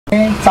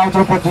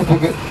चाउचौपट्टि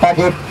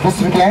packet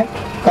 20 रुपियाँ।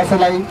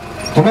 कसैलाई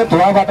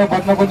धुवाबाट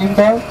बच्नको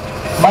निम्ति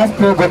मास्क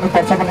प्रयोग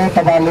गर्नुपर्छ भने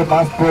तपाईँहरूले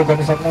मास्क प्रयोग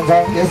गर्न सक्नुहुन्छ।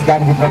 यस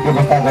गाडीभित्र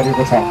व्यवस्था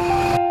गरिएको छ।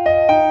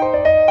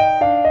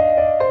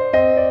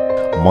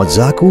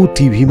 मजाको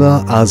टिभीमा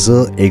आज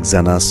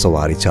एकजना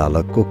सवारी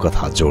चालकको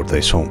कथा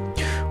जोड्दैछौँ।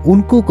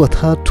 उनको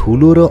कथा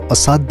ठूलो र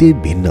असाध्य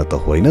भिन्न त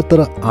होइन, तर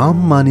आम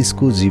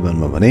मानिसको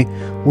जीवनमा भने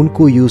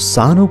उनको यो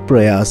सानो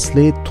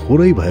प्रयासले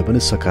थोरै भए पनि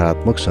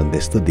सकारात्मक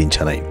सन्देश त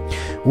दिन्छ नै।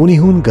 उनी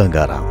हुन्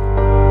गंगाराम।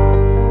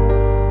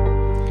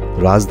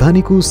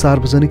 राजधानीको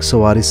सार्वजनिक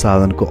सवारी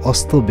साधनको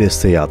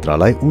अस्तव्यस्त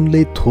यात्रालाई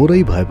उनले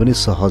थोरै भए पनि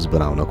सहज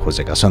बनाउन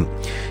खोजेका छन्।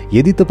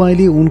 यदि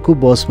तपाईले उनको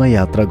बसमा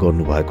यात्रा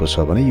गर्नुभएको छ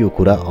भने यो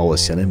कुरा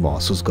अवश्य नै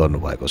महसुस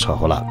गर्नुभएको छ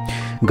होला।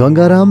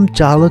 गंगाराम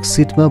चालक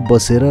सिटमा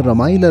बसेर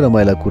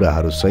रमाइला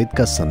कुराहरू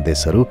सहितका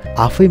सन्देशहरू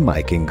आफै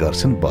माइकिङ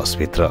गर्छन्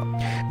बसभित्र।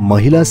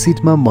 महिला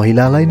सिटमा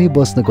महिलालाई नै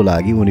बस्नको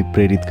लागि उनी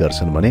प्रेरित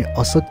गर्छन् भने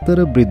अशक्त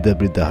र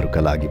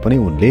वृद्धहरूका लागि पनि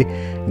उनले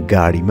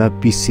गाडीमा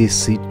विशेष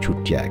सिट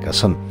छुट्याएका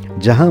छन्,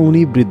 जहाँ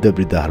उनी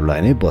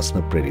वृद्धहरूलाई नै बस्न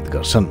प्रेरित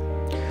गर्छन्।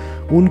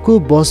 उनको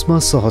बसमा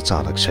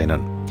सहचालक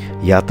छैनन्।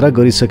 यात्रा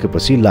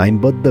गरिसकेपछि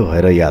लाइनबद्ध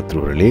भएर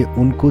यात्रुहरूले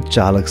उनको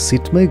चालक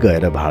सिटमै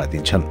गएर भाडा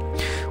दिन्छन्।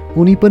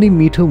 उनी पनि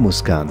मिठो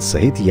मुस्कान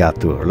सहित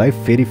यात्रुहरूलाई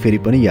फेरि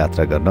पनि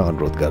यात्रा गर्न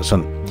अनुरोध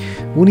गर्छन्।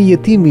 उनी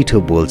यति मिठो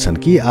बोल्छन्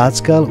कि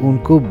आजकल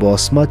उनको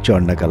बसमा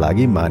चढ्नका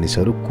लागि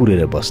मानिसहरू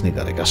कुरेर बस्ने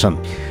गरेका छन्।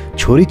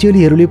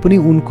 छोरीचेलीहरूले पनि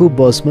उनको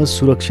बसमा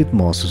सुरक्षित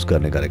महसुस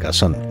गर्ने गरेका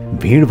छन्।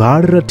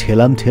 भीडभाड र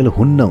ठेलामठेल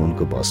हुन्न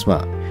उनको बसमा।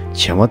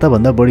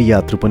 क्षमताभन्दा बढी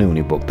यात्रु पनि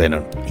उनी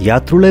बोक्दैनन्।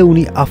 यात्रुलाई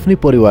उनी आफ्नै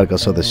परिवारका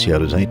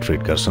सदस्यहरू झैं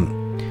ट्रिट गर्छन्।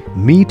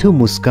 मिठो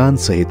मुस्कान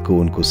सहितको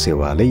उनको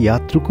सेवाले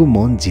यात्रुको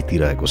मन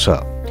जितिरहेको छ।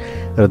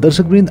 र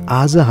दर्शकवृन्द,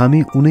 आज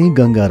हामी उनै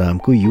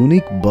गंगारामको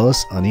युनिक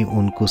बस अनि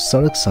उनको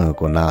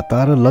सडकसँगको नाता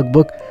र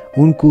लगभग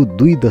उनको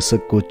 2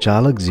 दशकको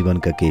चालक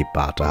जीवनका केही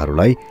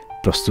पाटाहरूलाई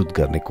प्रस्तुत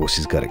गर्ने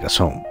कोसिस गरेका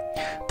छौं।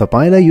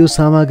 तपाईलाई यो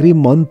सामग्री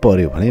मन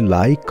पर्यो भने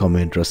लाइक,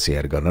 कमेन्ट र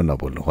शेयर गर्न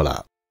नभुल्नुहोला।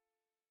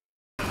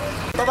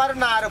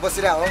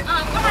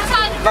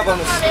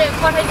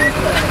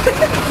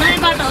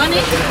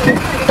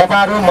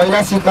 तपाईहरु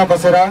महिला सिटमा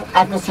बसेर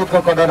आफ्नो सिटको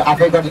कदर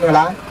आफै गरिदिनु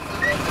होला।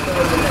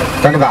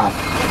 धन्यवाद।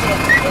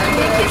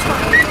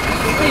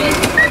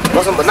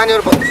 बसौँ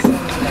नानीहरु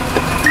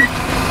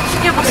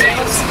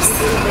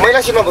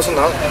महिला सिटमा बस्नु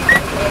न।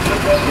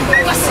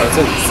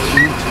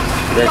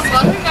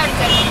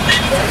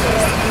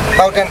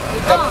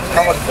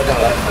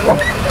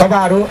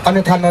 तपाईहरु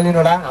अन्यथा नलिनु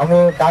होला। हाम्रो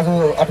दाजु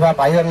अथवा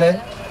भाइहरुले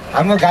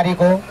हाम्रो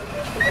गाडीको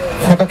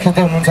फोटो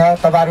खिच्दै हुनुहुन्छ।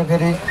 तपाईहरु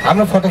फेरि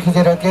हाम्रो फोटो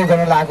खिचेर के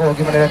गर्न लागेको हो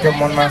कि भनेर त्यो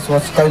मनमा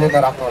सोच कहिले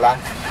नराख्नु होला।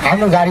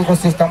 हाम्रो गाडीको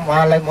सिस्टम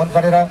उहाँलाई मन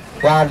परेर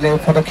उहाँहरूले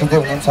फोटो खिच्दै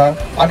हुनुहुन्छ,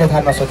 अन्यथा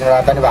नसोच्नु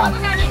होला। धन्यवाद।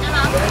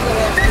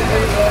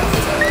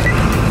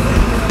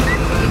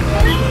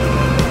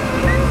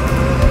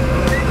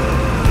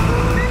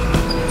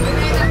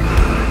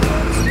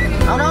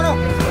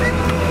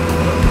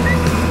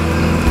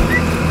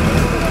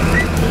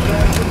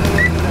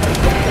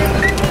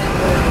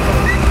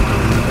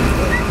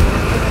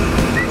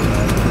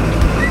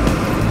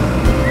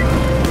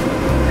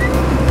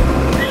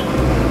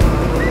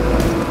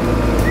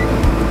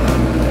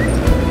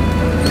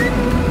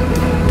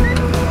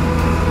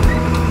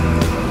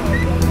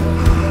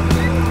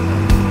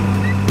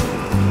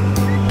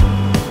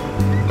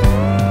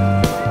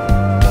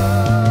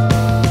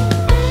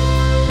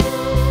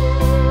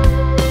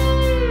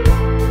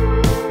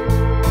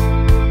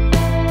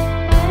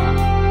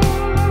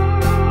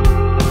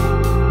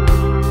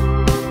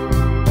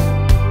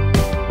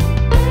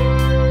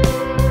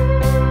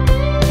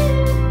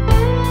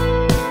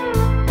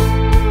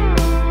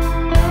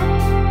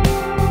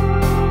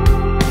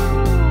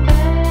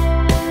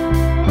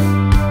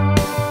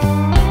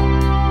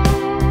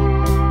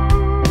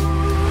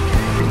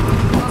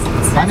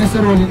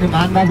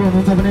 महान बाबु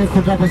हुनुहुन्छ भने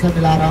खुद्रा पैसा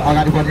मिलाएर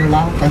अगाडि बढ्नु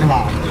होला।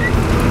 धन्यवाद।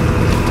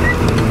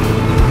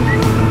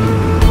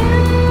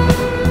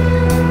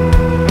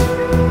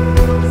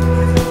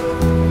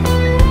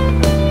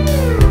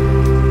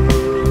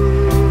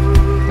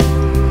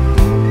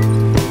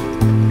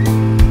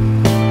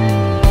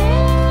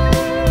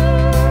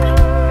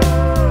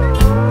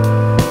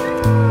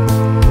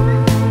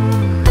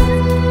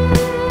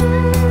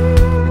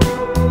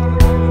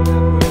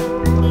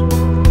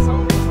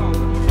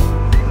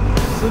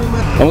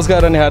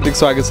 नमस्कार अनि हार्दिक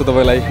स्वागत छ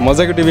तपाईलाई।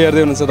 मजाको टिभी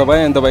हेर्दै हुनुहुन्छ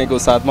तपाईँ अनि तपाईँको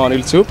साथमा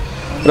अनिल छु।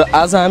 र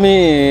आज हामी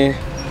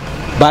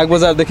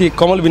बागबजारदेखि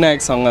कमल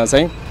विनायकसँग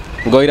चाहिँ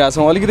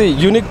गइरहेछौँ। अलिकति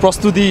युनिक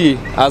प्रस्तुति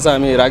आज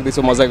हामी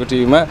राख्दैछौँ मजाको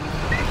टिभीमा।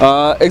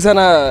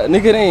 एकजना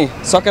निकै नै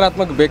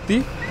सकारात्मक व्यक्ति,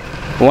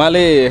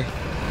 उहाँले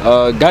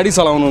गाडी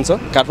चलाउनुहुन्छ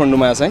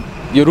काठमाडौँमा चाहिँ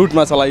यो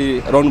रुटमा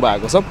चलाइरहनु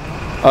भएको छ।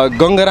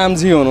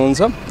 गंगारामजी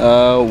हुनुहुन्छ।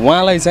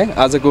 उहाँलाई चाहिँ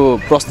आजको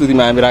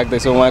प्रस्तुतिमा हामी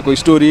राख्दैछौँ। उहाँको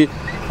स्टोरी,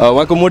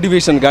 उहाँको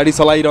मोटिभेसन, गाडी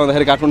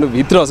चलाइरहँदाखेरि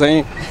काठमाडौँभित्र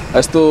चाहिँ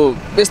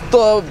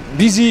यस्तो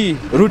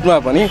बिजी रुटमा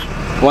पनि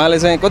उहाँले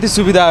चाहिँ कति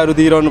सुविधाहरू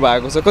दिइरहनु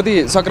भएको छ,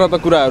 कति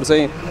सकारात्मक कुराहरू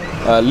चाहिँ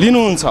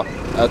लिनुहुन्छ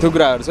त्यो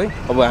कुराहरू चाहिँ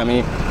अब हामी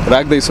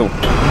राख्दैछौँ।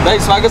 दाइ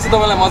स्वागत छ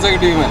तपाईँलाई मजाको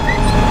टिभीमा।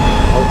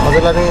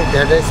 हजुरलाई पनि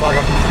धेरै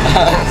स्वागत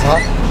छ।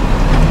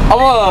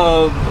 अब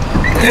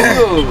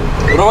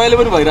रमाइलो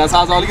पनि भइरहेछ,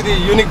 आज अलिकति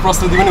युनिक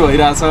प्रस्तुति पनि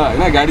भइरहेछ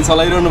होइन, गाडी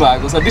चलाइरहनु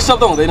भएको छ। डिस्टर्ब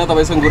त हुँदैन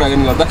तपाईँसँग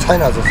कुराकानी गर्दा?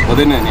 छैन हजुर,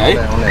 हुँदैन नि है,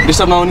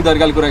 डिस्टर्ब नहुने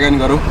तरिकाले कुराकानी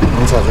गरौँ।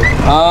 हुन्छ हजुर।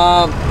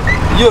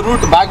 यो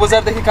रुट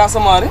बागबजारदेखि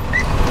कहाँसम्म अरे?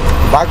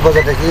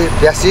 बागबजारदेखि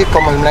ब्यासी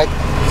कमल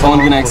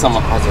विनायकसम्म।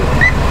 हजुर,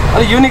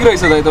 अलिक युनिक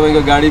रहेछ दाइ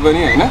तपाईँको गाडी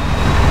पनि होइन,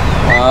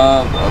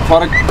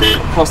 फरक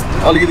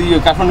अलिकति यो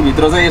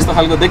काठमाडौँभित्र चाहिँ यस्तो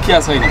खालको देखिया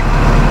छैन।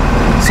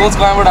 सोच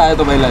कहाँबाट आयो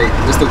तपाईँलाई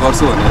यस्तो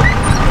गर्छु भनेर?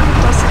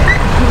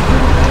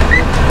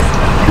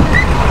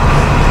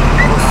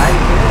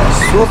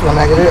 सोच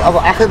भन्दाखेरि अब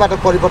आफैबाट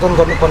परिवर्तन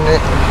गर्नुपर्ने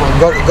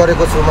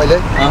गरेको छु मैले।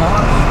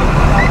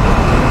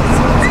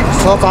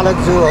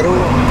 सचालकज्यूहरू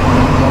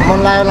मन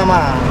लागेको बेलामा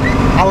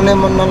आउने,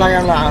 मन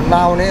नलागेको बेला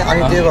नआउने,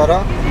 अनि त्यो भएर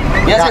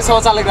यहाँ चाहिँ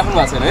शौचालय राख्नु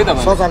भएको छैन है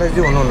तपाईँ?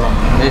 शौचालयज्यू हुनुहुन्न।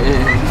 ए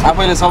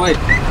आफैले सबै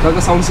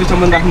तपाईँको साउन्ड सिस्टम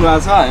पनि राख्नु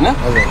भएको छ होइन,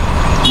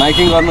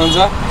 माइकिङ गर्नुहुन्छ,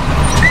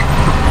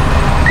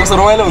 कस्तो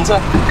रमाइलो हुन्छ?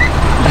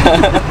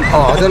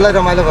 हजुरलाई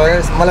रमाइलो भयो,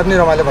 मलाई पनि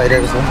रमाइलो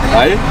भइरहेको छ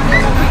है।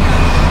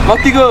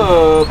 कतिको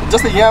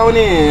जस्तै यहाँ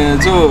आउने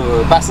जो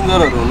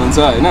प्यासेन्जरहरू हुनुहुन्छ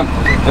होइन,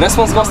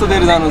 रेस्पोन्स कस्तो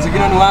दिएर जानुहुन्छ?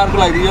 किनभने उहाँहरूको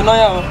लागि यो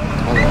नयाँ हो।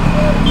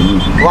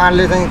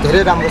 उहाँहरूले चाहिँ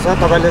धेरै राम्रो छ,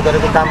 तपाईँले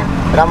गरेको काम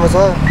राम्रो छ,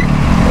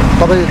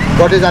 तपाईँ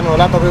गर्दै जानु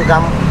होला, तपाईँको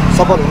काम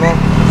सफल हुन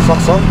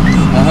सक्छ,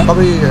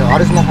 तपाईँ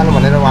हरेस नखानु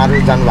भनेर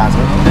उहाँहरू जानुभएको छ।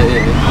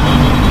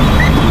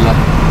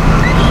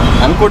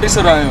 हामी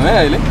कोटेश्वर आयौँ है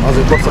अहिले।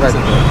 हजुर, कोटेश्वर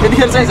आयौँ।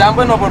 त्यतिखेर चाहिँ जाम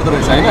पनि नपर्दो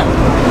रहेछ होइन,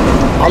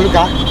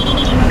 हल्का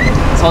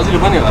सजिलो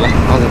पनि होला।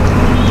 हजुर,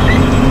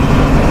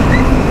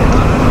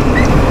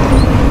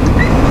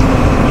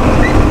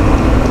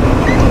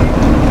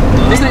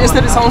 जस्तै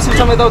यसरी साउन्ड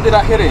सिस्टम यताउति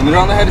राखेर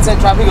हिँडिरहँदाखेरि चाहिँ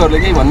ट्राफिकहरूले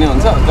केही भन्ने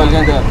हुन्छ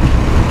कहिलेकाहीँ?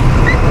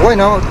 त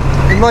होइन,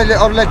 मैले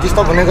अरूलाई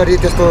डिस्टर्ब हुने गरी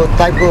त्यस्तो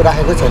टाइपको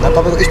राखेको छैन।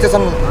 तपाईँको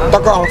स्टेसन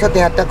टक्क आउँछ,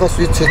 त्यहाँ टक्क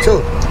स्विच छिट्छु,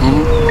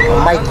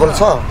 माइक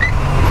बोल्छ,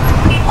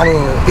 अनि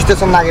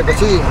स्टेसन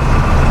लागेपछि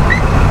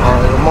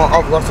म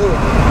अफ गर्छु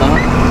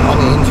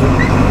अनि हिँड्छु।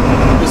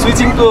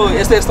 स्विचिङको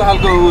यस्तो यस्तो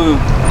खालको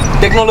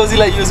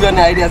टेक्नोलोजीलाई युज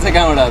गर्ने आइडिया चाहिँ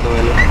कहाँबाट आयो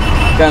तपाईँले?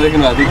 कहाँदेखि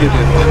भएको थियो के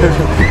थियो?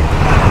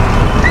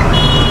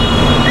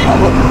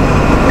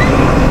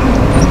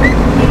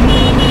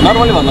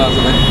 नर्मली भन्नु हुन्छ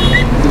भाइ,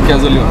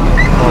 क्याजुअली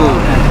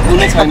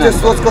भन्नु छैन। त्यो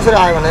सोच कसरी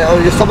आयो भने अब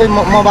यो सबै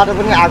मबाट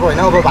पनि आएको होइन,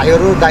 अब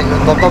भाइहरू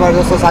तपाईँहरू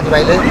जस्तो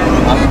साथीभाइले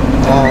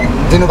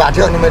दिनुभएको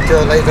थियो, अनि मैले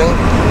त्योलाई चाहिँ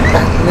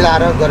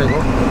मिलाएर गरेको।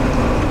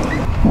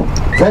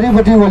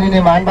 जडीबुटी बोलिने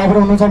महानुभावहरू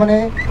हुनुहुन्छ भने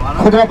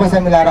खुद्रा पैसा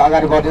मिलाएर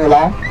अगाडि बढ्नु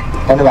होला।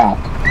 धन्यवाद।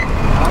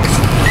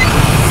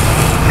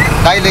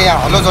 दाइले यहाँ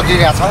हलो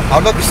जोडिरहेको छ,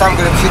 हलो विश्राम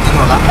गरेपछि दिनु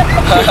होला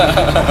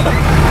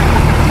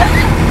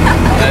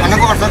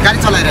भनेको अर्थ। गाडी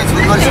चलाइरहेको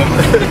छु,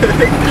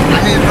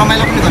 हामी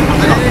रमाइलो पनि गर्नु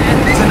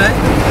पर्दैन।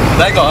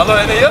 दाइको हलो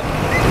होइन यो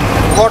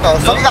कोट हो,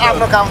 सबैको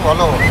आफ्नो काम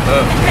हलो हो।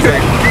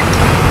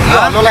 यो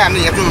हलोलाई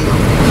हामीले हेर्नु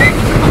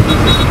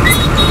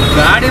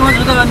गाडीमा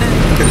छु त गर्ने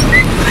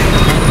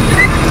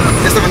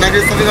त्यस्तो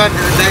भन्दाखेरि सबैको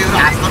ड्राइभर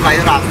हाँस्नु,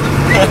 भाइहरू हाँस्नु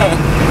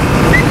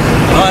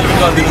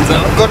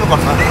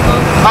गर्नुपर्छ।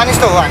 मानिस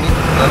त हो हामी।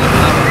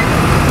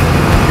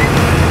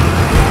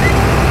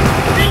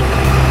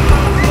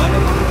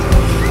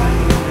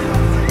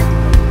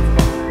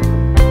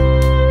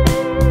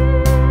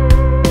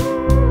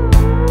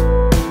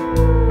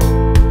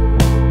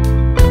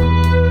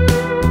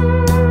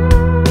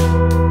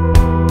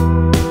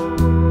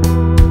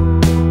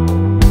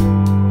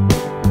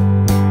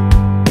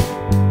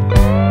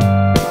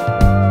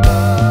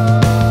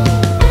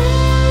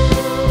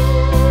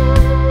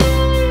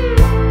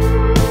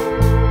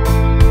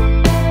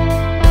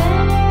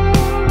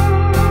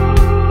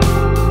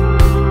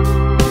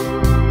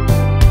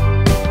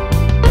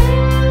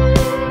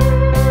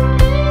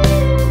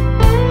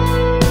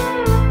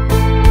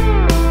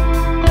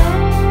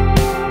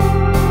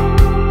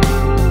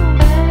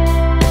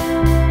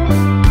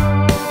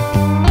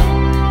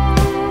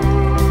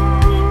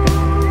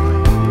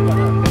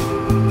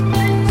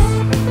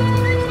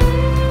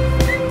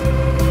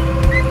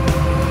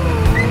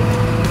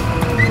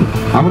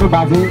 हाम्रो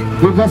बाजे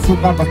दुर्गा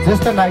सिटमा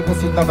ज्येष्ठ नायकको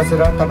सिटमा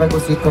बसेर तपाईँको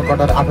सिटको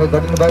कटर आफै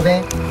गरिदिनु भयो भने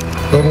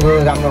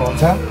धेरै राम्रो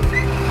हुन्छ।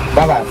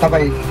 बाबा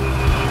तपाईँ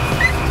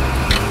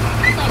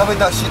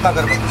त सिटमा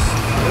गएर बस्नुहोस्।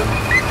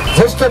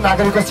 ज्येष्ठ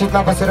नागरिकको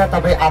सिटमा बसेर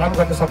तपाईँ आराम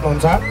गर्न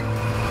सक्नुहुन्छ।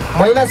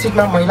 महिला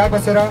सिटमा महिला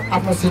बसेर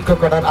आफ्नो सिटको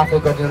कटर आफै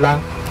गरिदिनुला।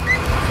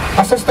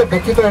 अस्वस्थ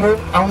व्यक्तित्वहरू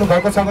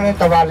आउनुभएको छ भने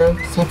तपाईँहरूले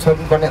सिट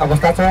छोड्नुपर्ने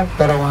अवस्था छ,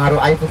 तर उहाँहरू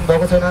आइपुग्नु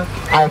भएको छैन,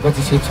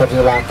 आएपछि सिट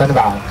छोडिदिनुला।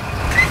 धन्यवाद।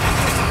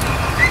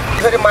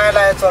 फेरि माया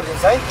लागेर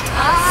चढिदिन्छ है,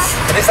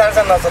 रिसार्छ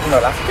नचढिनु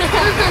होला।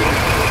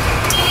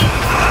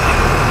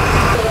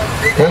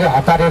 धेरै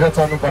हतारेर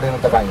चढ्नु परेन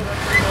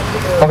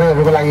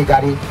तपाईँहरूको लागि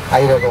गाडी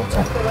आइरहेको हुन्छ।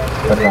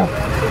 धन्यवाद।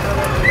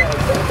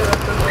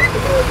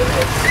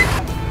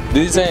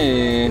 दिदी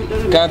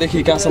चाहिँ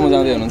कहाँदेखि कहाँसम्म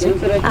जाँदै हुनुहुन्छ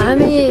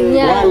हामी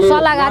यहाँ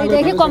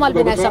सल्लाहगारीदेखि कमल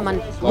विनायकसम्म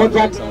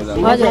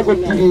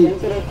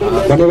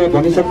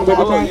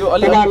यो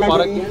अलिक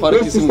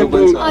फरक किसिमको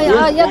पनि छ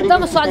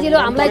एकदम सजिलो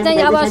हामीलाई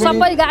चाहिँ अब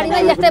सबै गाडीमा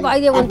यस्तै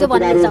भइदियो हुन्थ्यो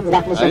भन्ने छ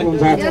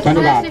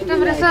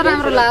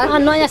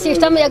नयाँ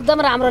सिस्टम एकदम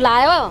राम्रो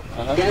लाग्यो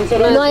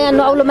नयाँ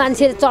नौलो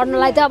मान्छे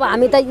चढ्नलाई त अब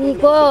हामी त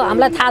यहीँको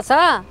हामीलाई थाहा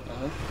छ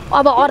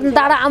अब अरू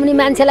टाढा आउने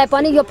मान्छेलाई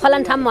पनि यो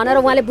फलान ठाउँ भनेर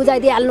उहाँले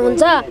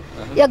बुझाइदिइहाल्नुहुन्छ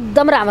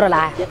एकदम राम्रो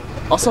लाग्यो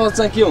असहज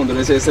चाहिँ के हुँदो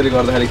रहेछ यसरी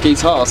गर्दाखेरि केही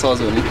छ असहज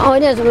हुने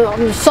होइन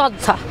सहज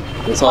छ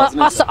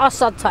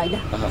असहज छैन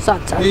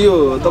सहज छ यो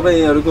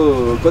तपाईँहरूको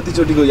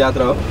कतिचोटिको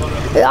यात्रा हो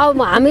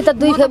अब हामी त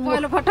दुई फेरि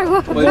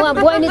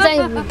बहिनी चाहिँ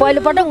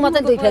पहिलोपटक म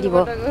चाहिँ दुई फेरि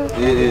भयो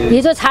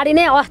हिजो छाडी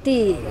नै अस्ति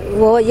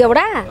हो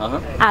एउटा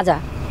आज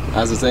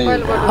चाहिँ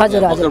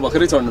हजुर हजुर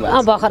भर्खरै चढ्नु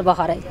भएको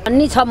भर्खरै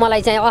अनि छ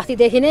मलाई चाहिँ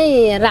अस्तिदेखि नै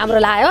राम्रो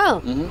लाग्यो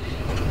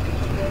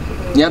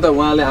यहाँ त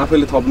उहाँले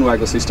आफैले थप्नु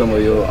भएको सिस्टम हो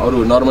यो अरू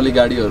नर्मली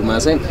गाडीहरूमा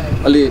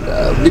चाहिँ अलि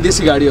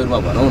विदेशी गाडीहरूमा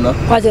भनौँ न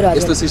हजुर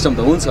यस्तो सिस्टम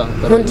त हुन्छ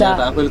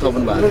आफैले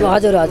थप्नु भएको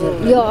हजुर हजुर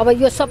यो अब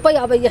यो सबै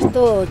अब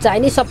यस्तो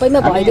चाहिने सबैमा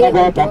भइदियो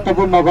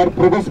भक्तपुर नगर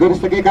प्रवेश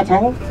गरिसकेका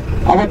छौँ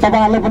अब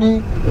तपाईँहरूले पनि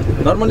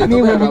नर्मली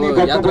तपाईँहरू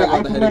यात्रा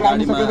गर्दाखेरि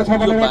गाडीमा यो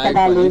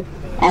बाहेक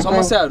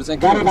समस्याहरू चाहिँ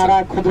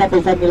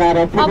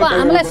अब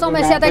हामीलाई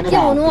समस्या त के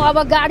हुनु अब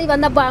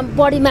गाडीभन्दा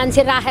बढी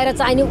मान्छे राखेर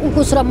चाहिने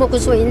उकुस र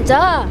मुकुस हुन्छ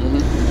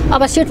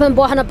अब सिटमा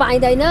बस्न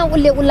पाइँदैन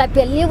उसलाई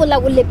पेल्ने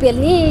उसले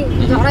पेल्ने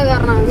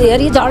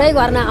झडै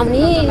गर्न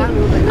आउने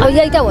अब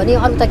यही त हो नि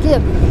अरू त के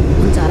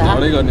हुन्छ र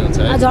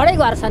झडै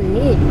गर्छन्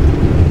नि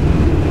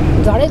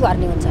झडै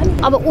गर्ने हुन्छ नि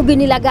अब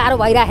उभिनेलाई गाह्रो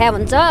भइराखेको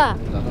हुन्छ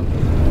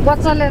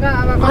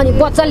अनि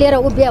बच्चा लिएर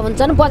उभिया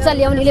हुन्छन् बच्चा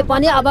ल्याउनेले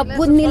पनि अब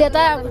बुझ्नेले त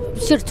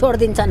सिट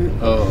छोडिदिन्छन्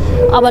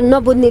अब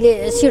नबुझ्नेले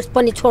सिट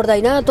पनि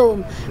छोड्दैन त्यो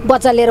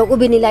बच्चा लिएर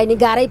उभिनेलाई नि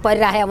गाह्रै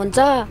परिरहेको हुन्छ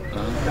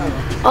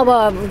अब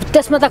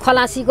त्यसमा त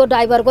खलासीको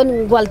ड्राइभरको नि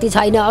गल्ती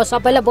छैन अब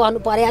सबैलाई बस्नु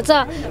परेको छ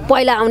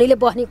पहिला आउनेले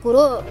बस्ने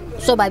कुरो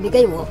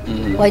स्वाभाविकै हो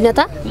होइन त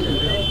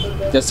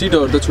त्यहाँ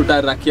सिटहरु त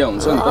छुटाएर राखिया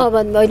हुन्छ नि अब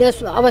होइन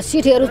अब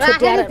सिटहरु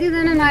छुटाएर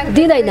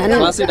दिदैनन्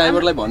खलासी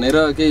ड्राइभरलाई भनेर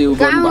के उ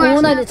गर्नु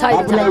हुँदैन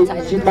छैन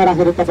सिटमा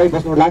राखेर तपाई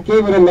बस्नु होला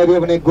केही बेला लग्यो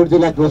भने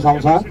गुर्जुलाई दोष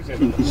आउँछ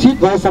सिट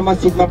भएसम्म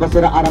सिटमा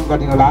बसेर आराम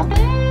गर्ने होला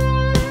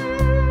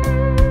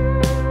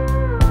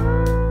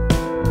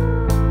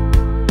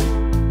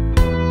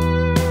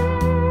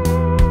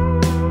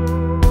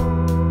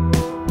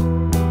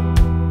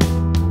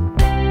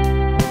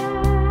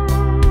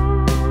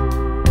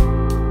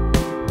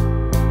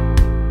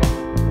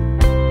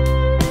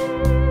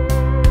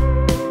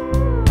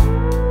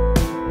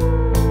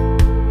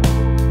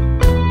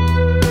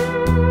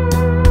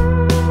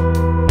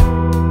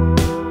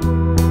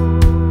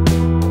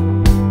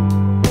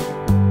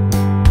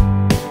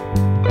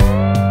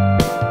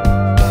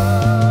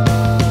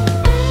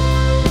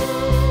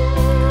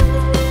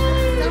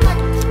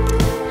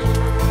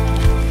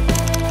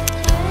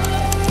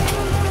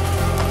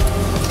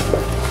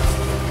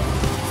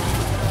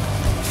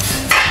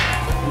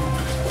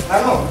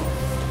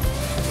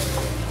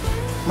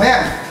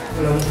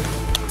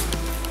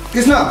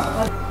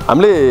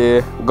हामीले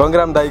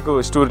गंगाराम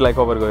दाईको स्टोरीलाई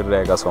कभर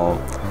गरिरहेका छौँ।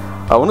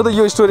 हुन त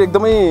यो स्टोरी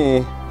एकदमै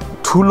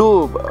ठुलो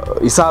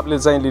हिसाबले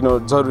चाहिँ लिनु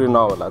जरुरी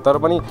नहोला तर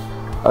पनि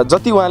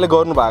जति उहाँले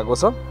गर्नुभएको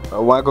छ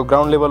उहाँको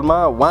ग्राउन्ड लेभलमा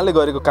उहाँले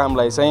गरेको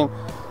कामलाई चाहिँ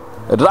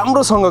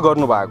राम्रोसँग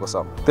गर्नुभएको छ।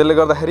 त्यसले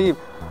गर्दाखेरि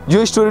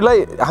यो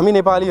स्टोरीलाई हामी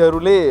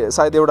नेपालीहरूले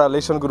सायद एउटा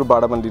लेसनको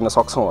रूपबाट पनि लिन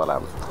सक्छौँ होला।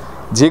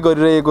 जे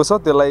गरिरहेको छ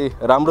त्यसलाई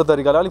राम्रो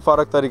तरिकाले अलिक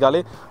फरक तरिकाले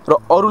र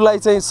अरूलाई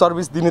चाहिँ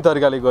सर्भिस दिने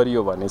तरिकाले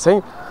गरियो भने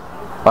चाहिँ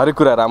हरेक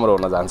कुरा राम्रो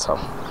हुन जान्छ।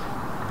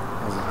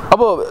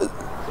 अब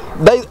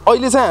दाइ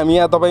अहिले चाहिँ हामी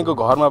यहाँ तपाईको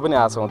घरमा पनि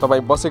आछौँ,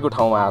 तपाईँ बसेको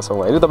ठाउँमा आछौँ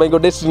हैन, तपाईको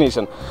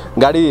डेस्टिनेसन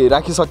गाडी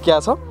राखिसकिया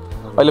छ,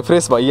 अहिले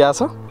फ्रेस भइया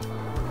छ,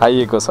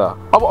 आइएको छ।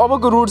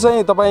 अबको रुट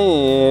चाहिँ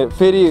तपाईँ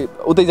फेरि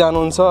उतै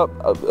जानुहुन्छ,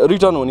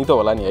 रिटर्न हुने त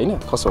होला नि हैन,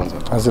 कसो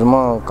हुन्छ? हजुर,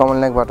 म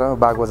कमलनायकबाट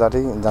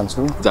बागबजारै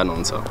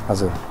जानुहुन्छ।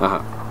 हजुर।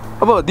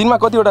 अब दिनमा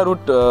कतिवटा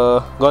रुट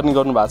गर्ने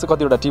गर्नु भएको छ,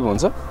 कतिवटा टिप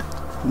हुन्छ?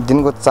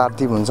 दिनको 4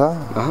 टिप हुन्छ।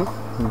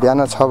 बिहान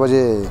 6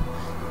 बजे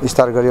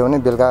स्टार्ट गरियो भने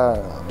बेलुका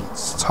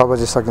 6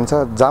 बजे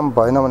सकिन्छ। जाम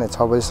भएन भने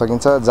 6 बजे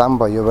सकिन्छ, जाम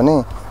भयो भने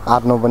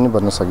 8-9 पनि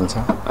बज्न सकिन्छ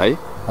है।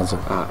 हजुर।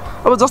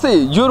 अब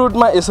जस्तै यो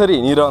रुटमा यसरी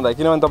हिँडिरहँदा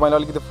किनभने तपाईले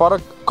अलिकति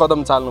फरक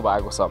कदम चाल्नु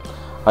भएको छ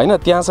हैन,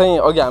 त्यहाँ चाहिँ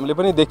अघि हामीले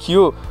पनि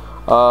देखियो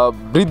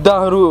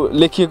वृद्धहरू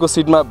लेखिएको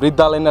सिटमा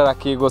वृद्धलाई नै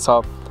राखिएको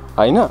छ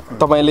हैन।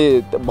 तपाईले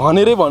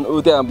भनेरै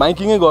त्यहाँ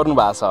बाइकिङै गर्नु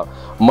भएको छ,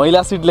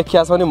 महिला सिट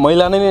लेखिया छ भने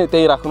महिला नै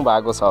त्यही राख्नु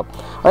भएको छ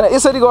हैन।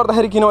 यसरी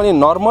गर्दाखेरि किनभने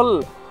नर्मल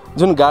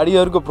जुन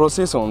गाडीहरूको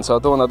प्रोसेस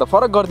हुन्छ त्योभन्दा त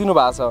फरक गरिदिनु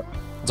भएको छ,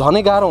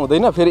 झनै गाह्रो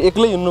हुँदैन, फेरि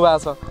एक्लै हिँड्नु भएको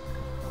छ।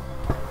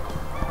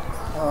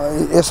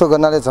 यसो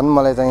गर्नाले झन्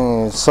मलाई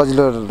चाहिँ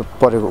सजिलो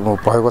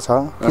भएको छ।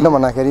 किन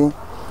भन्दाखेरि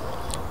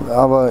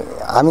अब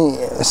हामी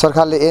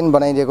सरकारले एन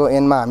बनाइदिएको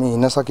एनमा हामी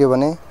हिँड्न सक्यो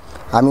भने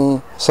हामी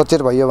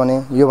सचेत भइयो भने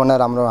योभन्दा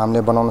राम्रो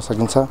हामीले बनाउन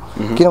सकिन्छ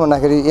किन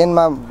भन्दाखेरि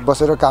एनमा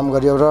बसेर काम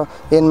गरियो र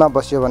एनमा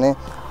बसियो भने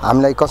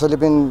हामीलाई कसैले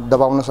पनि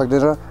दबाउन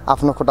सक्दैन र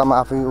आफ्नो खुट्टामा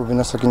आफै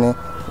उभिन सकिने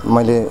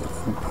मैले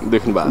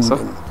देख्नु भएको छ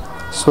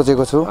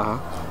सोचेको छु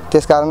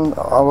त्यसकारण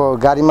अब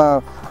गाडीमा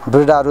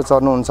वृद्धहरू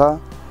चढ्नुहुन्छ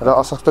र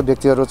अशक्त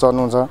व्यक्तिहरू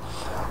चढ्नुहुन्छ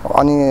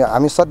अनि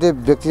हामी सधैँ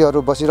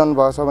व्यक्तिहरू बसिरहनु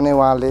भएको छ भने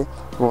उहाँले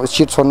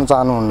सिट छोड्नु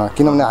चाहनुहुन्न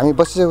किनभने हामी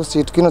बसिसकेको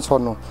सिट किन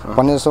छोड्नु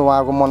भन्ने जस्तो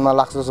उहाँको मनमा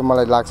लाग्छ जस्तो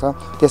मलाई लाग्छ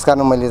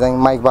त्यसकारण मैले चाहिँ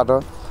माइकबाट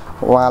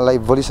उहाँलाई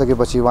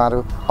बोलिसकेपछि उहाँहरू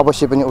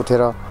अवश्य पनि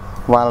उठेर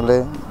उहाँहरूले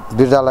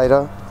वृद्धलाई र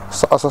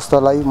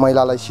अस्वस्थलाई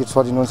महिलालाई सिट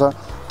छोडिदिनुहुन्छ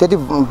त्यति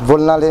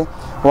बोल्नाले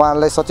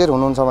उहाँहरूलाई सचेत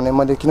हुनुहुन्छ भने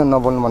मैले किन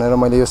नबोल्नु भनेर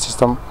मैले यो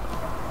सिस्टम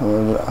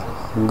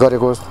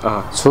गरेको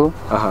छु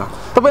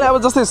तपाईँले अब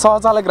जस्तै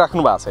सहचालक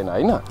राख्नु भएको छैन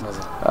होइन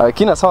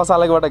किन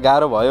सहचालकबाट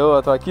गाह्रो भयो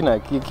अथवा किन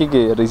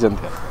के रिजन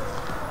थियो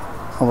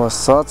अब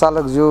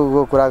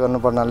सहचालकज्यूको कुरा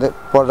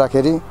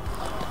पर्दाखेरि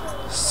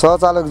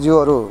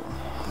सहचालकज्यूहरू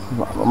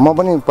म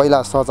पनि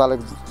पहिला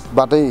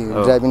सहचालकबाटै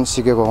ड्राइभिङ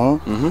सिकेको हुँ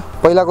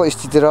पहिलाको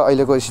स्थिति र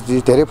अहिलेको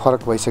स्थिति धेरै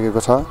फरक भइसकेको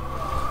छ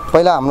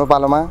पहिला हाम्रो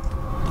पालोमा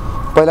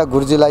पहिला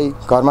गुरुजीलाई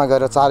घरमा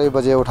गएर 4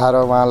 बजे उठाएर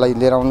उहाँलाई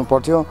लिएर आउनु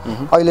पर्थ्यो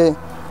अहिले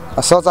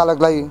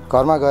सहचालकलाई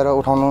घरमा गएर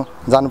उठाउनु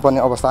जानुपर्ने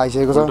अवस्था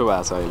आइसकेको छ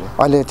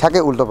अहिले ठ्याक्कै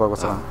उल्टो भएको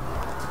छ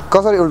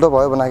कसरी उल्टो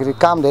भयो भन्दाखेरि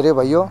काम धेरै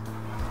भयो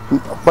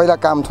पहिला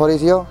काम थोरै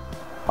थियो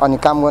अनि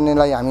काम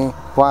गर्नेलाई हामी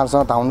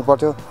उहाँहरूसँग धाउनु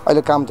पर्थ्यो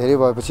अहिले काम धेरै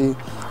भएपछि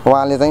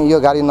उहाँले चाहिँ यो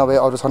गाडी नभए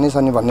अरू छ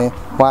नि भन्ने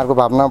उहाँहरूको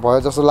भावना भयो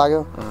जस्तो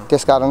लाग्यो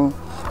त्यसकारण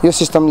यो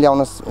सिस्टम ल्याउन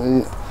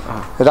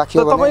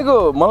राखियो भने तपाईको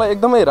मलाई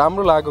एकदमै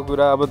राम्रो लागेको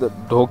कुरा अब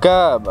ढोका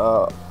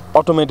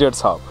अटोमेटेड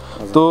छ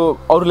त्यो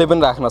अरूले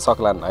पनि राख्न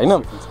सक्लान् हैन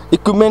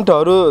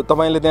इक्विपमेन्टहरू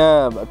तपाईले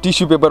त्यहाँ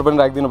टिस्यु पेपर पनि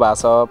राखिदिनु भएको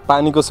छ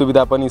पानीको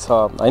सुविधा पनि छ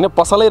हैन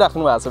पसलै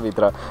राख्नु भएको छ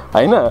भित्र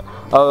हैन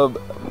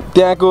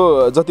त्यहाँको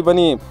जति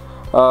पनि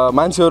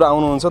मान्छेहरू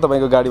आउनुहुन्छ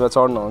तपाईको गाडीमा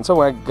चढ्नुहुन्छ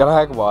उहाँ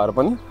ग्राहक भएर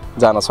पनि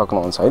जान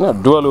सक्नुहुन्छ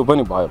हैन डुअल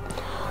पनि भयो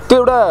त्यो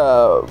एउटा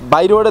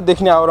बाहिरबाट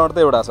देख्ने आवरण त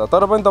एउटा छ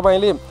तर पनि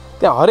तपाईले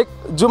त्यहाँ हरेक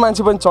जो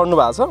मान्छे पनि चढ्नु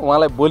भएको छ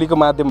उहाँलाई बोलीको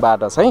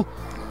माध्यमबाट चाहिँ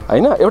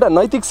हैन एउटा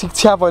नैतिक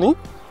शिक्षा पनि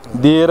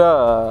दिएर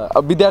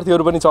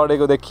विद्यार्थीहरू पनि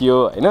चढेको देखियो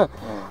हैन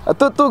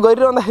त्यो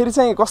गरिरहँदाखेरि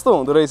चाहिँ कस्तो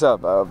हुँदो रहेछ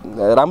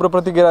राम्रो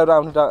प्रतिक्रियाहरू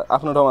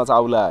आफ्नो ठाउँमा चाहिँ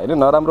आउला हैन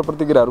नराम्रो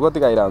प्रतिक्रियाहरू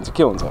कतिको आइरहन्छ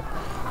के हुन्छ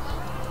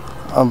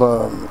अब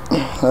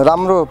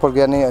राम्रो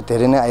प्रक्रिया नै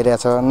धेरै नै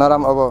आइरहेछ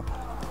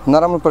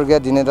नराम्रो प्रक्रिया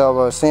दिने त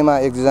अब सेमा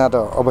एक दुईजना त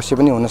अवश्य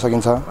पनि हुन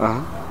सकिन्छ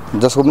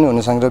जसको पनि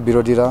हुन सकिन्छ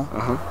विरोधी र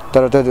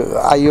तर त्यो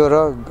आइयो र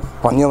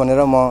भन्यो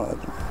भनेर म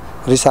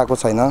रिसाएको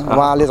छैन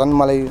उहाँले झन्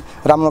मलाई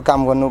राम्रो काम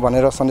गर्नु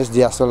भनेर सन्देश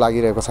दिए जस्तो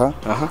लागिरहेको छ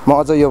म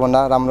अझ योभन्दा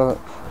राम्रो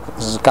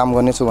काम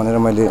गर्नेछु भनेर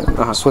मैले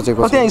सोचेको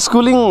छु त्यहाँ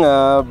स्कुलिङ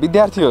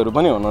विद्यार्थीहरू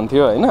पनि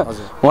हुनुहुन्थ्यो हैन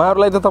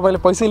उहाँहरूलाई त तपाईले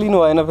पैसा लिनु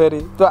भएन फेरि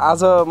त्यो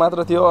आज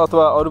मात्र थियो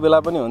अथवा अरू बेला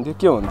पनि हुन्थ्यो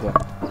के हुन्थ्यो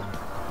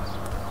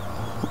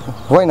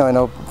होइन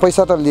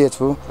पैसा त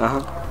लिएछु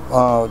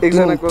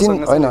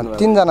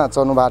तीनजना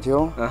चढ्नु भएको थियो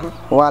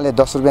उहाँले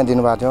 10 रुपैयाँ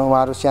दिनुभएको थियो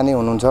उहाँहरू सानै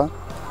हुनुहुन्छ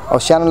अब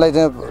सानोलाई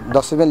चाहिँ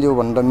 10 रुपैयाँ लिऊ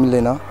भन्नु त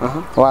मिल्दैन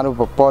उहाँहरू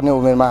पढ्ने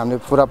उमेरमा हामीले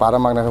पुरा भाडा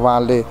माग्दा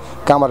उहाँहरूले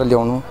कहाँबाट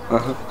ल्याउनु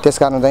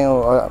त्यसकारण चाहिँ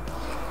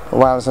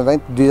उहाँहरूसँग चाहिँ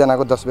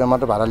दुईजनाको 10 रुपैयाँ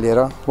मात्र भाडा लिएर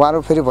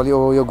उहाँहरू फेरि भोलि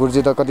यो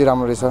गुरुजी त कति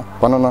राम्रो रहेछ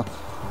भनौँ न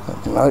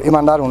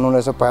इमान्दार हुनु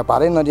रहेछ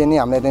भाडै नदिए नि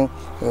हामीलाई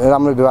चाहिँ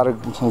राम्रो व्यवहार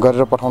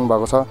गरेर पठाउनु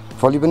भएको छ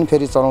भोलि पनि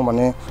फेरि चलाउँ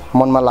भन्ने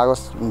मनमा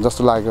लागोस्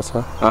जस्तो लागेको छ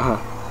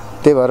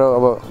त्यही भएर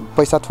अब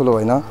पैसा ठुलो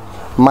होइन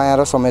माया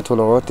र समय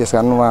ठुलो हो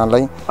त्यसकारण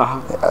उहाँलाई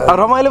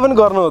रमाइलो पनि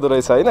गर्नु हुँदो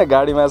रहेछ हैन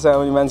गाडीमा चाहिँ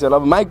आउने मान्छेहरू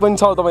अब माइक पनि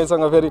छ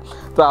तपाईसँग फेरि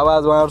त्यो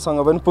आवाज उहाँहरूसँग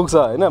पनि पुग्छ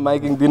हैन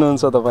माइकिङ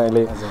दिनुहुन्छ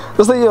तपाईले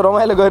जस्तै यो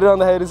रमाइलो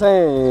गरिरहँदाखेरि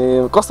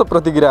चाहिँ कस्तो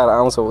प्रतिक्रियाहरू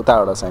आउँछ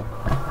उताबाट चाहिँ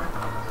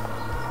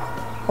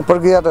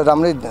प्रक्रिया त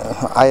राम्रै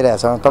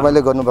आइरहेछ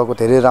तपाईले गर्नुभएको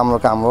धेरै राम्रो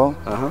काम हो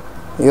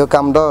यो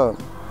काम त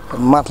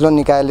माथिल्लो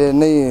निकायले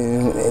नै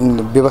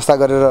व्यवस्था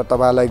गरेर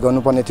तपाईलाई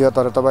गर्नुपर्ने थियो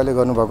तर तपाईले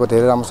गर्नुभएको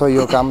धेरै राम्रो छ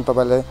यो काम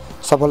तपाईले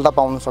सफलता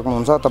पाउन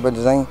सक्नुहुन्छ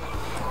तपाईले चाहिँ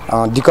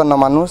दिक्क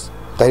नमान्नुस्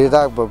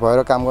धैर्यता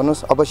भएर काम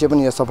गर्नुस् अवश्य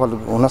पनि यो सफल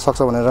हुन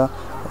सक्छ भनेर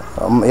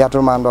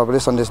यात्रु महानुभावले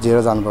सन्देश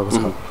दिएर जानुभएको छ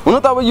हुन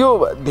त अब यो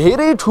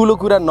धेरै ठुलो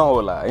कुरा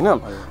नहोला हैन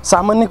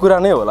सामान्य कुरा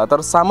नै होला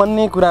तर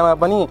सामान्य कुरामा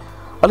पनि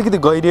अलिकति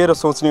गहिरिएर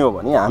सोच्ने हो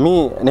भने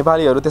हामी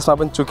नेपालीहरू त्यसमा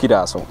पनि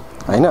चुकिरहेछौँ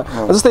हैन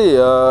जस्तै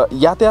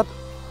यातायात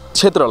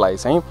क्षेत्रलाई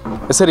चाहिँ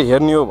यसरी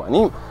हेर्ने हो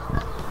भने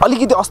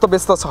अलिकति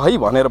अस्तव्यस्त छ है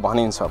भनेर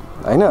भनिन्छ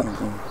हैन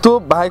त्यो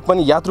बाहेक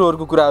पनि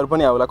यात्रुहरूको कुराहरू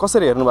पनि आउला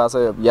कसरी हेर्नु भएको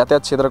छ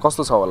यातायात क्षेत्र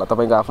कस्तो छ होला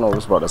तपाईको आफ्नो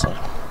उसबाट चाहिँ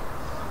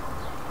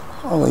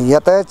अब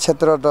यातायात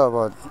क्षेत्र त अब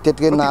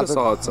त्यतिकै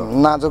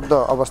नाजुक त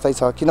अवस्थै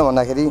छ किन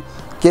भन्दाखेरि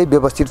केही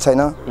व्यवस्थित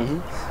छैन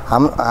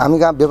हामी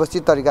कहाँ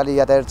व्यवस्थित तरिकाले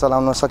यातायात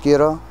चलाउन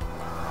सकिएर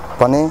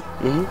भने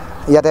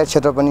यातायात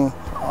क्षेत्र पनि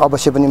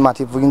अवश्य पनि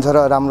माथि पुगिन्छ र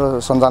राम्रो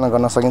सञ्चालन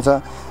गर्न सकिन्छ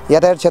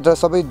यातायात क्षेत्र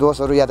सबै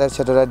दोषहरू यातायात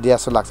क्षेत्रलाई दिए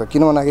जस्तो लाग्छ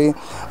किन भन्दाखेरि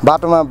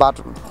बाटोमा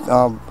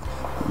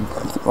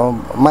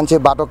मान्छे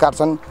बाटो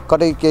काट्छन्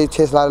कतै केही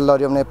ठेस लागेर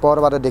लड्यो भने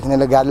परबाट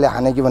देखिनेले गाडीले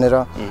हाने कि भनेर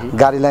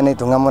गाडीलाई नै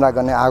ढुङ्गामुढा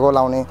गर्ने आगो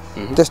लाउने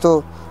त्यस्तो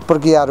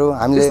प्रक्रियाहरू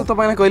हामीले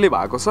तपाईँलाई कहिले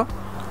भएको छ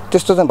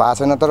त्यस्तो चाहिँ भएको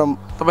छैन। तर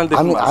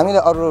हामीले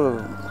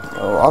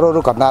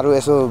अरू घटनाहरू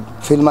यसो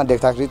फिल्ममा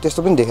देख्दाखेरि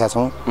त्यस्तो पनि देखेका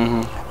छौँ।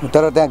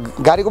 तर त्यहाँ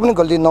गाडीको पनि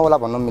गल्ती नहोला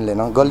भन्नु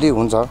मिल्दैन, गल्ती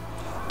हुन्छ।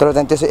 तर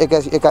त्यहाँ त्यसो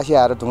एक्कासी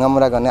आएर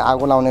ढुङ्गामुरा गर्ने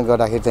आगो लाउने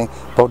गर्दाखेरि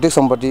चाहिँ भौतिक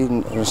सम्पत्ति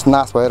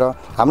नाश भएर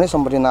हाम्रै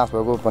सम्पत्ति नाश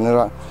भएको भनेर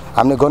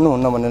हामीले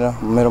गर्नुहुन्न भनेर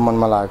मेरो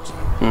मनमा लागेको छ।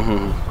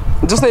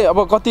 जस्तै अब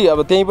कति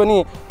अब त्यही पनि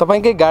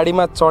तपाईँकै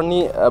गाडीमा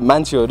चढ्ने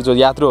मान्छेहरू जो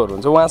यात्रुहरू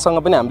हुन्छ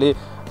उहाँसँग पनि हामीले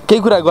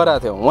केही कुरा गरेका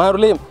थियौँ।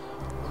 उहाँहरूले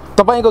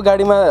तपाईँको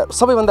गाडीमा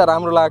सबैभन्दा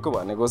राम्रो लागेको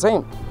भनेको चाहिँ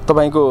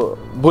तपाईँको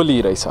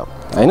बोली रहेछ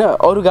होइन।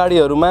 अरू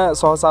गाडीहरूमा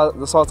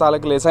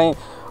सहचालकले चाहिँ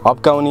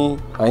हप्काउने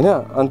होइन,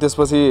 अनि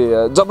त्यसपछि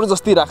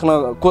जबरजस्ती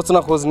राख्न कोच्न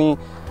खोज्ने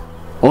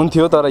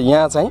हुन्थ्यो, तर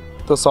यहाँ चाहिँ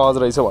त्यो सहज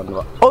रहेछ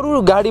भन्नुभयो।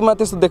 अरू गाडीमा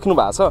त्यस्तो देख्नु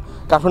भएको छ?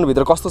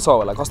 काठमाडौँभित्र कस्तो छ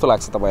होला, कस्तो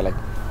लाग्छ तपाईँलाई?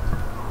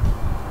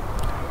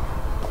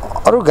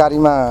 अरू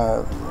गाडीमा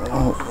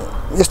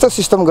यस्तो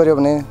सिस्टम गऱ्यो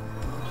भने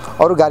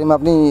अरू गाडीमा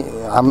पनि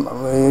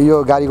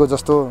यो गाडीको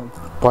जस्तो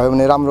भयो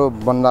भने राम्रो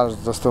बन्ला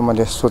जस्तो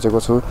मैले सोचेको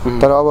छु।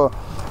 तर अब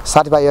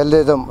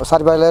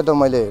साथीभाइले त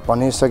मैले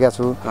भनिसकेको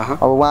छु।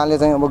 अब उहाँले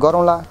चाहिँ अब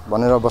गरौँला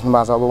भनेर बस्नु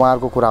भएको छ। अब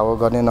उहाँहरूको कुरा हो,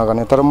 गर्ने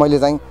नगर्ने, तर मैले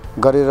चाहिँ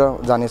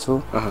गरेर जानेछु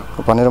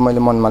भनेर मैले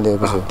मनमा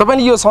लिएको छु।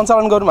 तपाईँले यो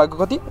सञ्चालन गर्नुभएको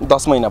कति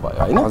 10 महिना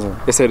भयो होइन? हजुर,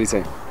 यसरी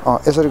चाहिँ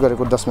यसरी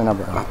गरेको 10 महिना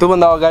भयो।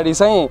 त्योभन्दा अगाडि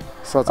चाहिँ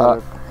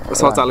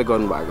सहचालक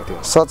गर्नुभएको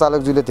थियो।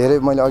 सहचालकज्यूले धेरै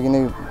मैले अघि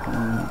नै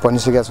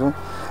भनिसकेको छु।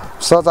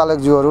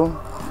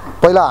 सहचालकज्यूहरू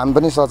पहिला हामी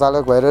पनि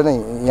सहचालक भएर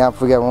नै यहाँ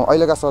पुगेका हौँ।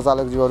 अहिलेका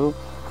सहचालकज्यूहरू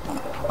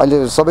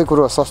अहिले सबै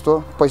कुरो सस्तो,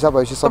 पैसा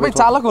भएपछि सबै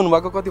चालक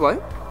हुनुभएको कति भयो?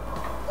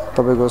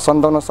 तपाईँको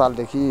 57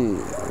 सालदेखि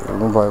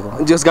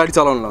भएको। जस गाडी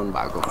चलाउन लाउनु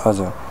भएको?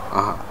 हजुर।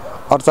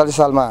 48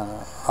 सालमा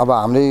अब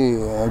हाम्रै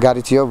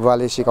गाडी थियो,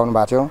 बुवाले सिकाउनु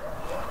भएको थियो।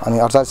 अनि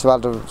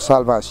 48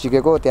 सालमा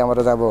सिकेको, त्यहाँबाट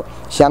चाहिँ अब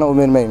सानो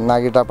उमेरमै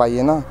नागरिकता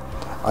पाइएन।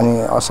 अनि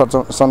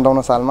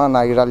 57 सालमा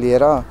नागरिकता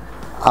लिएर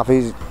आफै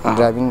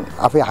ड्राइभिङ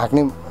आफै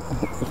हाँक्ने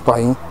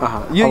पाएँ।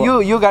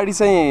 यो गाडी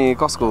चाहिँ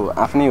कसको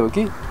आफ्नै हो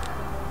कि?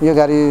 यो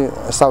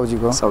गाडी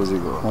साउजीको।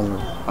 हजुर।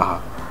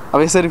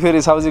 अब यसरी फेरि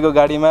साउजीको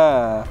गाडीमा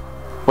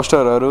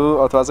पोस्टरहरू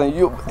अथवा चाहिँ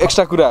यो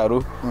एक्स्ट्रा कुराहरू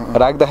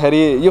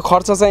राख्दाखेरि यो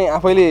खर्च चाहिँ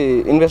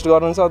आफैले इन्भेस्ट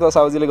गर्नुहुन्छ अथवा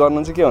साउजीले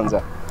गर्नुहुन्छ, के हुन्छ?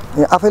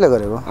 आफैले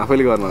गरेको।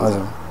 आफैले गर्नुहुन्छ?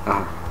 हजुर,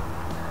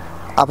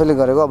 आफैले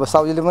गरेको। अब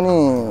साउजीले पनि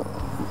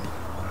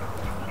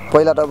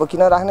पहिला त अब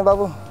किन राख्ने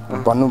बाबु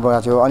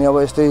भन्नुभएको थियो। अनि अब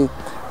यस्तै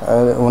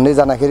हुँदै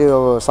जाँदाखेरि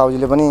अब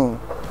साउजीले पनि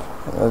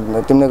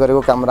तिमीले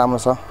गरेको काम राम्रो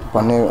छ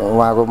भन्ने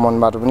उहाँको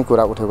मनबाट पनि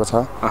कुरा उठेको छ।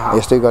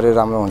 यस्तै गरेर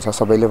राम्रो हुन्छ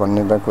सबैले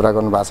भन्ने कुरा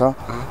गर्नुभएको छ।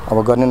 अब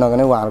गर्ने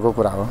नगर्ने उहाँहरूको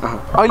कुरा हो।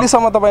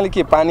 अहिलेसम्म तपाईँले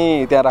के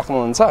पानी त्यहाँ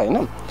राख्नुहुन्छ होइन?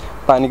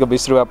 पानीको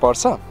 20 रुपियाँ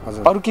पर्छ।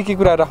 अरू के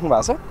कुरा राख्नु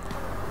भएको छ?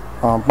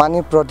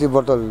 पानी प्रति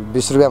बोतल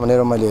 20 रुपियाँ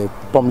भनेर मैले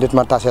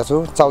पम्पलेटमा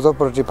टाँसेको छु। चाउचाउ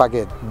प्रति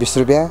प्याकेट 20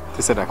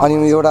 रुपियाँ। अनि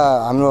एउटा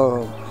हाम्रो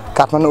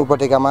काठमाडौँ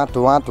उपत्यकामा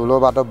धुवा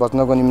धुलोबाट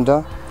बच्नको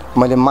निम्ति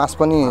मैले मास्क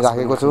पनि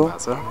राखेको छु।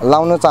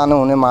 लाउन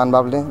चाहनुहुने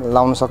महानुभावले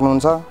लाउन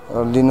सक्नुहुन्छ,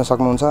 लिन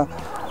सक्नुहुन्छ।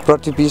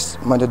 प्रति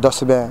पिस मैले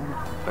 10 रुपियाँ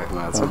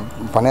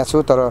भनेको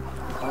छु। तर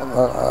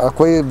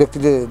कोही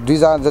व्यक्तिले 2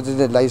 जना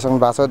जतिले लगाइसक्नु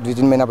भएको छ,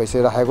 2-3 महिना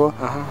भइसक्यो राखेको।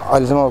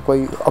 अहिलेसम्म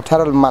कोही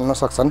अप्ठ्यारो मान्न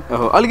सक्छन्।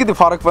 अलिकति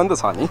फरक पनि त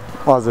छ नि?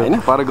 हजुर, होइन,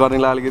 फरक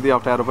गर्नेलाई अलिकति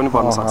अप्ठ्यारो पनि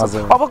पर्न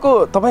सक्छ। अबको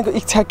तपाईँको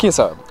इच्छा के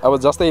छ? अब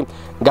जस्तै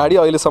गाडी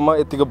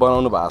अहिलेसम्म यतिको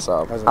बनाउनु भएको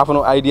छ, आफ्नो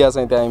आइडिया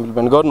चाहिँ त्यहाँ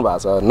इम्प्लिमेन्ट गर्नु भएको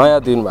छ,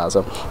 नयाँ दिनु भएको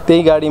छ,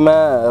 त्यही गाडीमा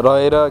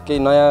रहेर केही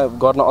नयाँ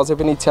गर्न अझै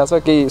पनि इच्छा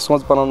छ, केही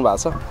सोच बनाउनु भएको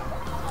छ?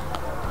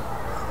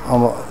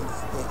 अब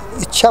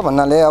इच्छा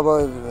भन्नाले अब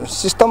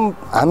सिस्टम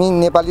हामी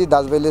नेपाली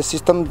दाजुभाइले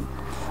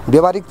सिस्टम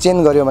व्यवहारिक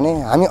चेन्ज गर्यो भने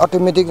हामी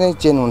अटोमेटिक नै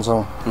चेन्ज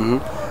हुन्छौँ।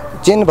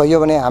 चेन्ज भयो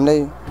भने हामीलाई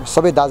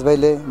सबै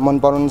दाजुभाइले मन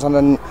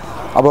पराउन्छन्।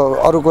 अब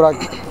अरू कुरा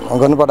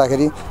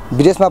गर्नुपर्दाखेरि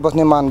विदेशमा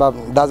बस्ने महानुभाव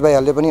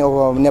दाजुभाइहरूले पनि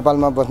अब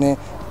नेपालमा बस्ने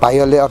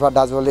भाइहरूले अथवा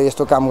दाजुहरूले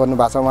यस्तो काम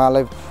गर्नुभएको छ,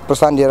 उहाँलाई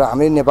प्रोत्साहन दिएर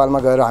हामी नेपालमा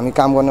गएर हामी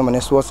काम गर्ने भन्ने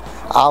सोच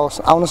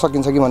आउन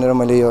सकिन्छ कि भनेर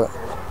मैले यो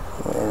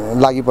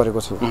लागि परेको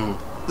छु।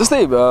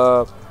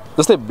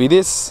 जस्तै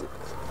विदेश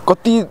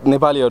कति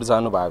नेपालीहरू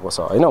जानुभएको छ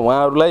होइन?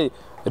 उहाँहरूलाई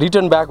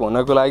रिटर्न ब्याक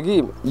हुनको लागि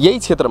यही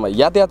क्षेत्रमा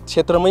यातायात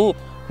क्षेत्रमै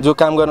जो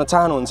काम गर्न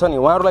चाहनुहुन्छ नि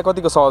उहाँहरूलाई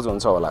कतिको सहज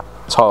हुन्छ होला,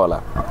 छ होला?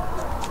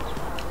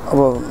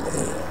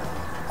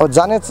 अब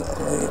जाने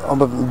अब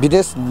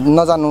विदेश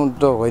नजानु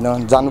त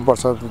होइन,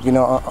 जानुपर्छ। किन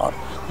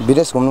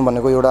विदेश घुम्नु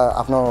भनेको एउटा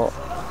आफ्नो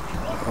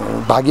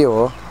भाग्य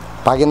हो।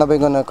 भाग्य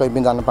नभइकन कहीँ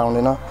पनि जानु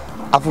पाउँदैन।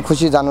 आफू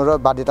खुसी जानु र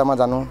बाध्यतामा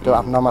जानु त्यो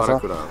आफ्नोमा छ।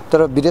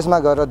 तर विदेशमा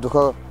गएर दुःख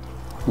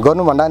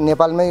गर्नुभन्दा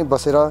नेपालमै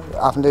बसेर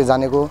आफूले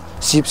जानेको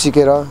सिप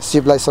सिकेर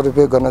सिपलाई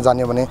सदुपयोग गर्न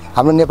जान्यो भने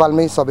हाम्रो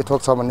नेपालमै सबै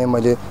थोक छ भन्ने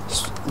मैले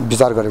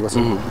विचार गरेको छु।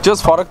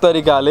 जस फरक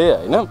तरिकाले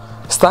होइन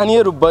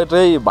स्थानीय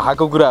रूपबाटै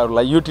भएको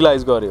कुराहरूलाई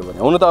युटिलाइज गर्यो भने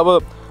हुन त अब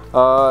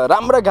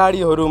राम्रा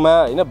गाडीहरूमा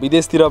होइन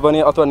विदेशतिर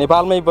पनि अथवा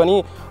नेपालमै पनि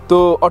त्यो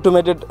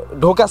अटोमेटेड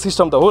ढोका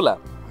सिस्टम त होला,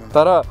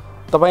 तर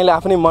तपाईँले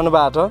आफ्नै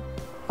मनबाट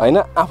होइन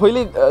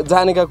आफैले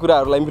जानेका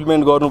कुराहरूलाई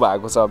इम्प्लिमेन्ट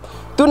गर्नुभएको छ।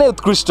 त्यो नै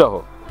उत्कृष्ट हो,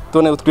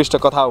 त्यो नै उत्कृष्ट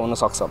कथा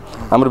हुनसक्छ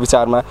हाम्रो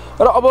विचारमा।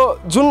 र अब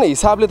जुन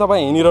हिसाबले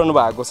तपाईँ हिँडिरहनु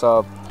भएको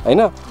छ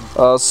होइन,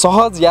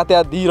 सहज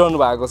यातायात दिइरहनु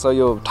भएको छ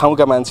यो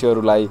ठाउँका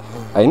मान्छेहरूलाई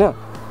होइन,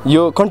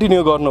 यो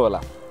कन्टिन्यू गर्नु होला।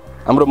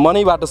 हाम्रो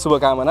मनैबाट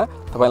शुभकामना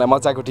तपाईँलाई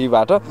मज्जाको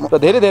टिभीबाट र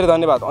धेरै धेरै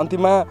धन्यवाद।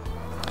 अन्तिममा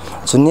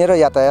झुन्निएर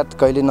यातायात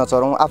कहिले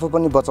नचरौँ, आफू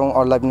पनि बचाउँ,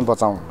 अरूलाई पनि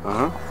बचाउँ।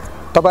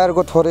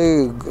 तपाईँहरूको थोरै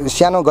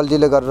सानो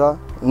गल्तीले गरेर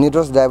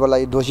निर्दोष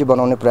ड्राइभरलाई दोषी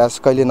बनाउने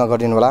प्रयास कहिले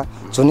नगरिदिनु होला।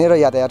 झुन्निएर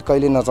यातायात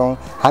कहिले नचौँ।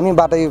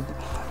 हामीबाटै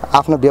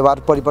आफ्नो व्यवहार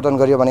परिवर्तन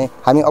गरियो भने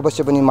हामी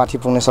अवश्य पनि माथि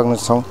पुग्न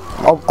सक्छौँ,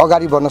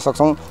 अगाडि बढ्न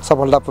सक्छौँ,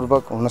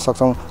 सफलतापूर्वक हुन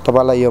सक्छौँ।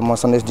 तपाईँलाई यो म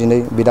सन्देश दिँदै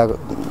बिदा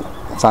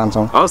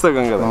चाहन्छौँ। हवस् त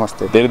गङ्गाधर,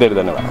 नमस्ते, धेरै धेरै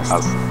धन्यवाद।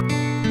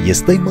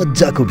 यस्तै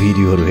मज्जाको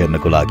भिडियोहरू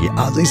हेर्नको लागि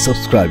आजै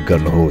सब्स्क्राइब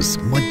गर्नुहोस्।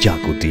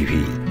 मज्जाको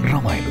टिभी,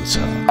 रमाइलो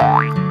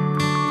छ।